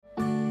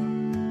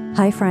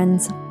Hi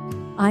friends,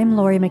 I'm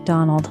Lori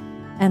McDonald,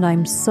 and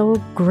I'm so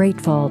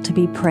grateful to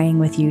be praying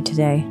with you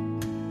today.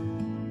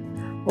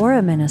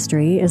 Aura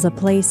Ministry is a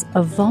place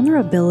of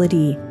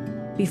vulnerability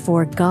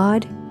before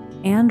God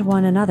and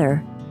one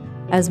another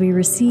as we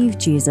receive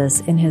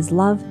Jesus in His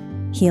love,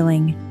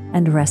 healing,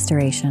 and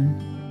restoration.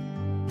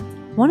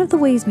 One of the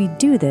ways we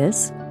do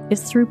this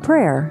is through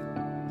prayer,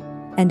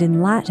 and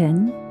in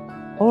Latin,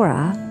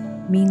 ora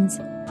means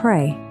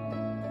pray.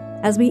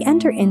 As we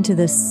enter into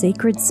this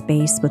sacred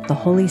space with the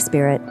Holy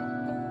Spirit,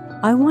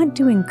 I want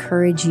to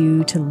encourage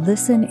you to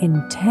listen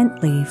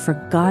intently for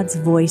God's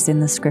voice in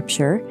the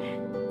Scripture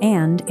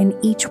and in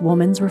each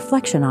woman's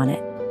reflection on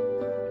it,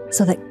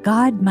 so that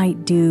God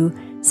might do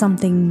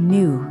something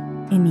new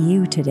in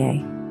you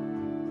today.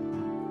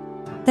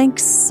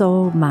 Thanks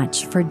so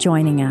much for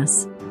joining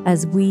us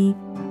as we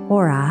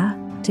ora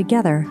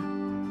together.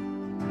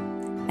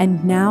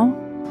 And now,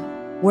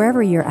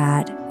 wherever you're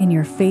at in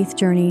your faith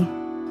journey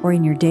or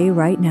in your day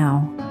right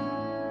now,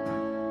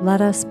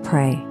 let us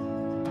pray.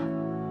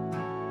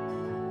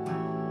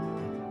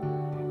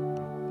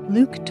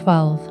 Luke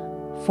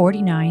 12,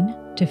 49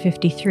 to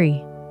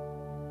 53.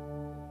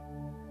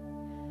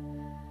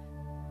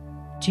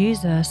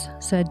 Jesus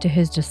said to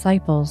his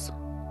disciples,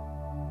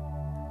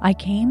 "I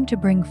came to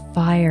bring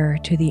fire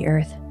to the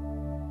earth,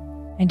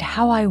 and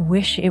how I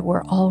wish it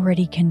were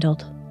already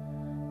kindled.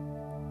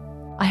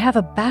 I have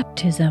a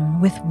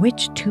baptism with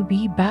which to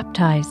be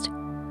baptized,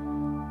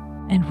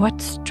 and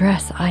what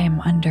stress I am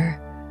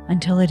under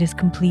until it is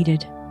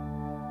completed.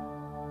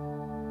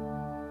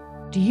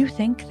 Do you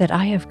think that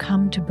I have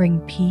come to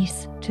bring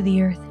peace to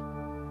the earth?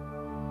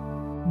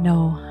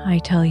 No, I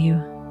tell you,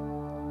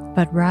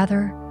 but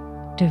rather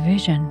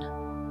division.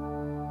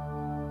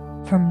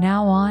 From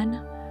now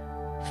on,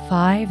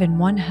 5 in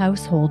one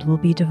household will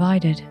be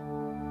divided,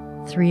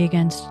 3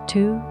 against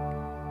 2,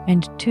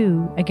 and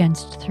 2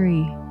 against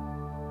 3.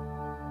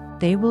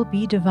 They will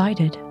be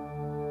divided.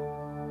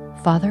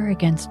 Father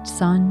against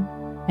son,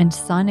 and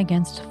son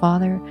against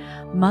father,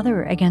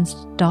 mother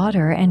against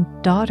daughter, and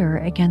daughter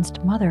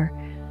against mother,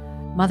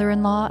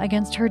 mother-in-law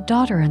against her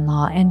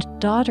daughter-in-law, and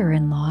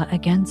daughter-in-law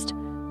against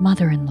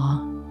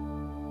mother-in-law."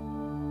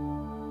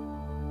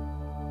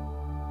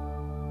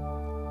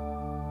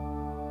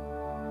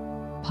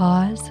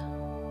 Pause,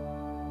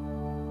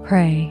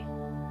 pray,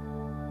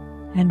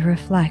 and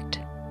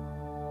reflect.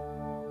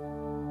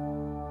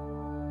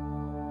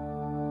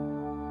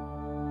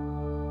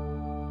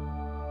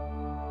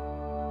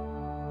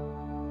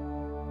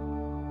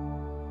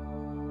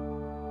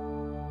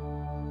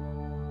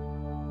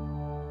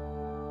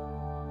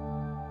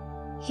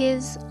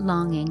 His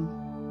longing.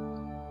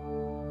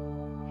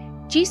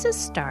 Jesus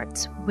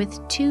starts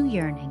with 2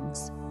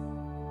 yearnings: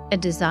 a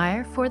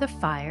desire for the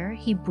fire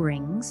he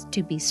brings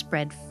to be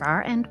spread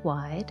far and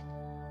wide,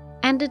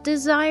 and a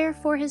desire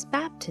for his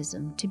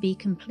baptism to be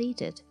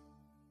completed.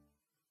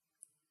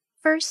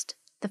 First,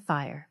 the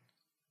fire.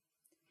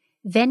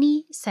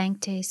 Veni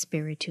Sancte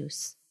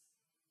Spiritus.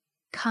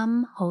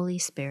 Come, Holy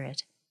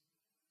Spirit.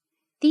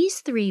 These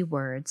 3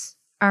 words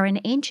are an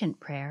ancient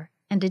prayer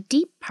and a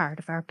deep part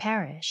of our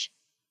parish,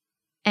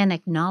 an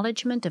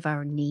acknowledgement of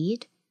our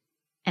need,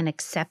 an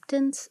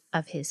acceptance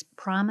of His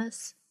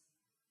promise,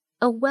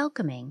 a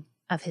welcoming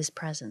of His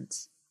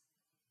presence.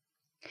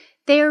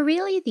 They are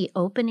really the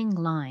opening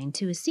line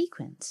to a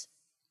sequence.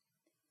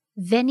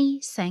 Veni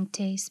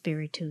Sancte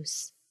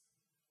Spiritus.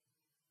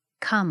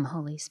 Come,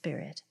 Holy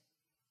Spirit.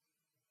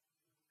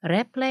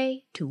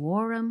 Reple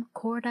tuorum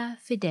corda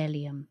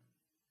fidelium.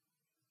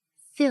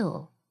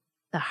 Fill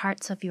the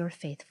hearts of your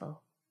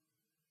faithful.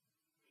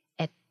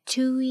 Et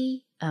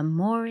tui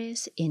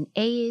amoris in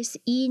eis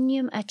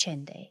inium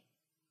accende,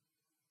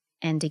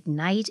 and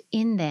ignite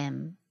in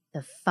them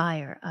the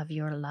fire of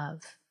your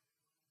love.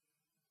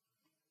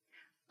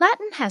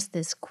 Latin has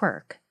this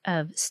quirk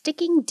of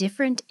sticking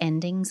different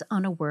endings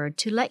on a word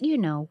to let you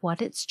know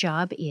what its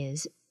job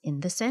is in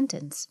the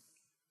sentence.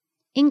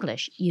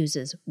 English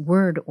uses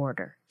word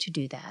order to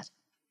do that.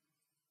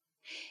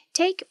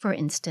 Take, for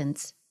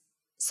instance,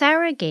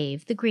 Sarah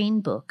gave the green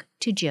book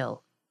to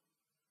Jill.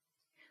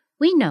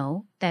 We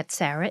know that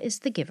Sarah is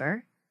the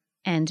giver,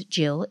 and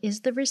Jill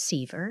is the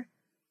receiver,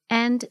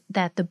 and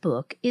that the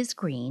book is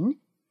green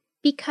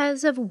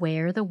because of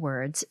where the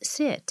words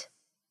sit.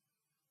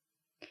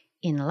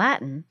 In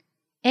Latin,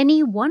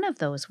 any one of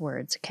those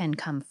words can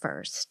come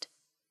first.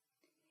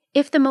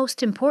 If the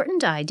most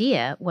important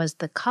idea was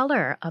the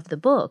color of the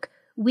book,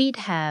 we'd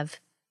have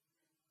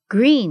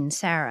green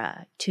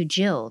Sarah to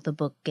Jill the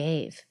book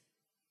gave.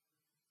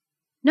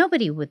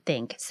 Nobody would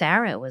think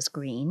Sarah was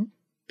green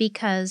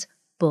because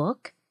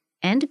book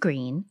and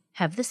green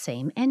have the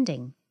same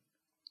ending.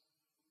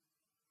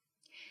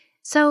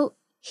 So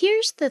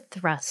here's the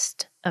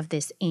thrust of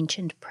this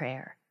ancient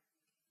prayer.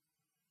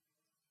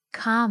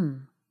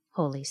 Come,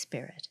 Holy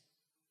Spirit.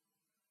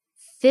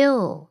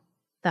 Fill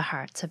the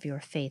hearts of your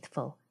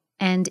faithful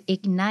and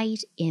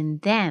ignite in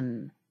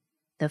them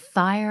the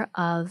fire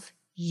of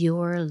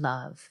your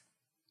love.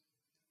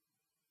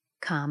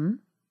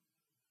 Come,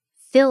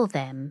 fill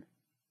them,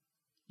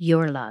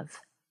 your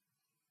love.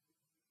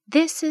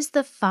 This is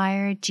the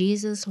fire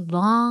Jesus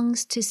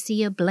longs to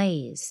see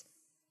ablaze,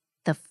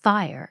 the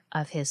fire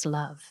of his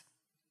love.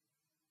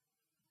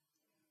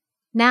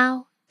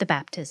 Now, the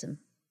baptism.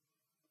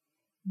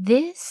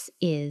 This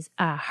is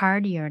a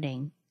hard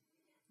yearning,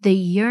 the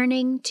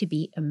yearning to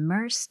be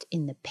immersed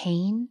in the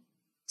pain,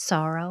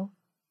 sorrow,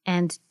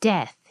 and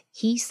death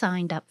he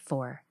signed up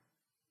for.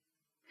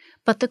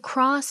 But the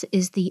cross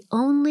is the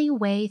only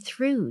way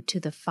through to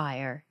the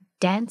fire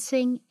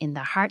dancing in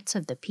the hearts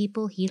of the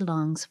people he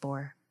longs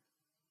for.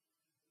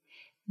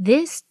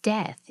 This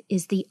death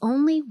is the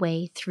only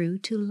way through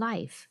to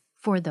life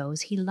for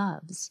those he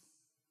loves.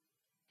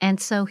 And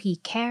so he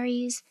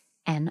carries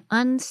an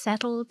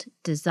unsettled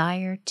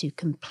desire to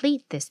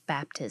complete this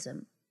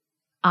baptism,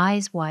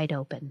 eyes wide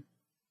open.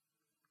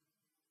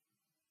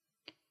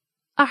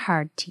 A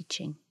hard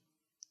teaching.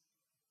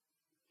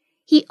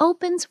 He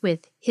opens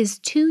with his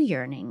two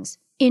yearnings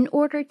in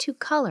order to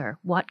color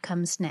what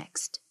comes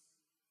next.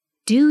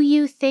 Do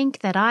you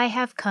think that I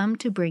have come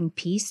to bring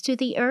peace to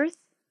the earth?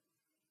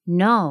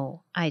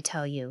 No, I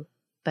tell you,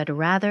 but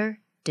rather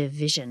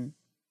division.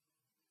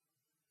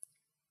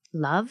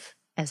 Love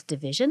as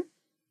division,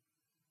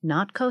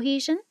 not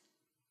cohesion?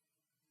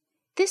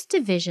 This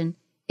division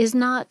is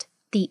not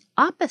the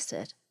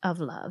opposite of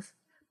love,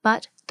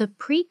 but the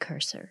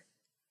precursor.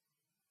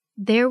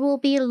 There will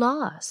be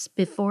loss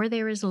before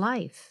there is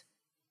life.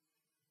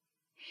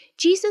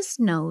 Jesus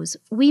knows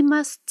we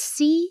must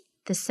see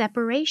the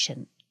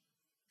separation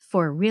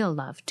for real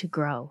love to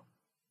grow.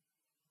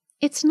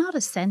 It's not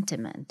a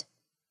sentiment,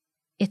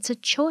 it's a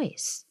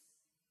choice.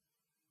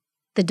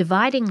 The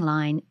dividing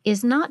line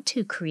is not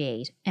to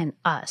create an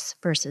us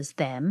versus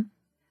them,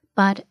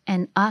 but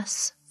an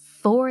us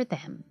for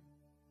them.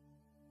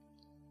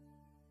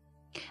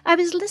 I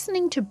was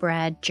listening to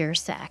Brad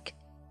Jersak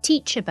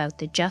teach about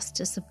the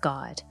justice of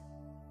God.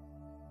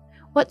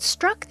 What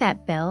struck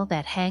that bell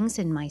that hangs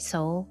in my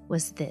soul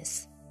was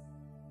this: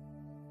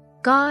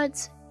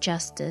 God's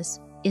justice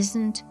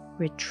isn't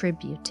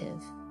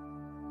retributive,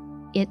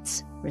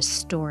 it's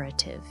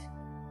restorative.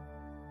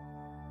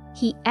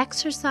 He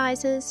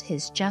exercises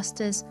his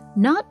justice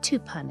not to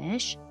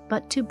punish,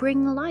 but to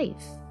bring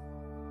life.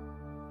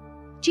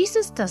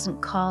 Jesus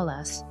doesn't call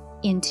us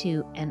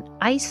into an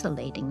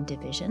isolating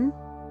division,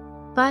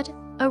 but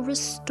a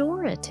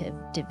restorative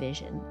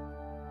division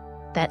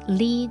that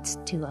leads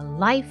to a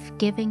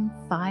life-giving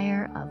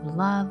fire of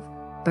love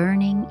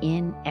burning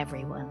in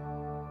everyone.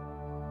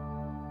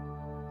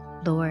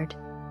 Lord,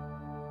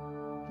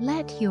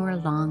 let your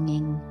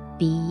longing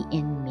be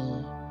in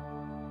me,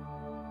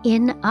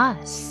 in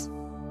us,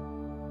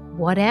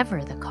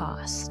 whatever the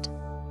cost.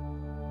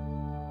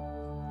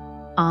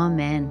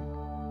 Amen.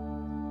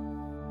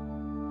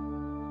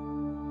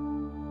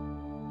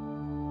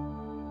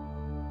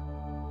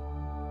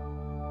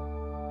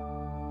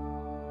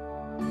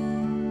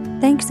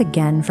 Thanks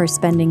again for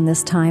spending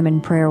this time in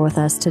prayer with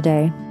us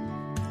today.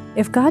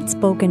 If God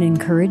spoke an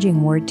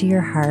encouraging word to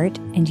your heart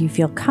and you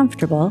feel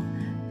comfortable,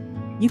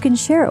 you can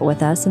share it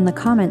with us in the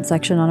comment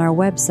section on our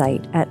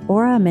website at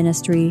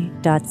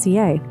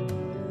oraministry.ca.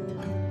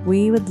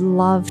 We would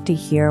love to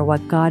hear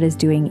what God is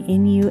doing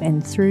in you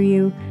and through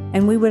you,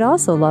 and we would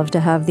also love to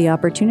have the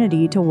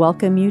opportunity to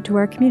welcome you to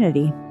our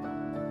community.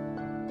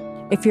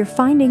 If you're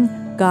finding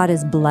God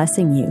is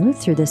blessing you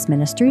through this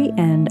ministry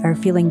and are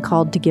feeling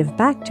called to give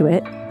back to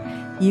it,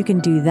 you can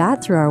do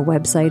that through our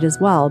website as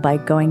well by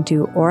going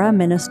to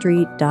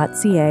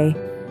oraministry.ca,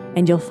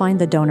 and you'll find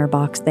the donor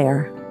box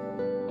there.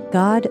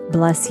 God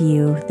bless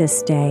you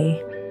this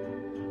day.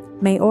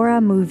 May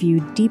Ora move you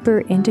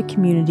deeper into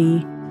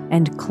community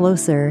and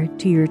closer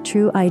to your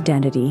true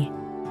identity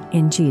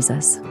in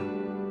Jesus.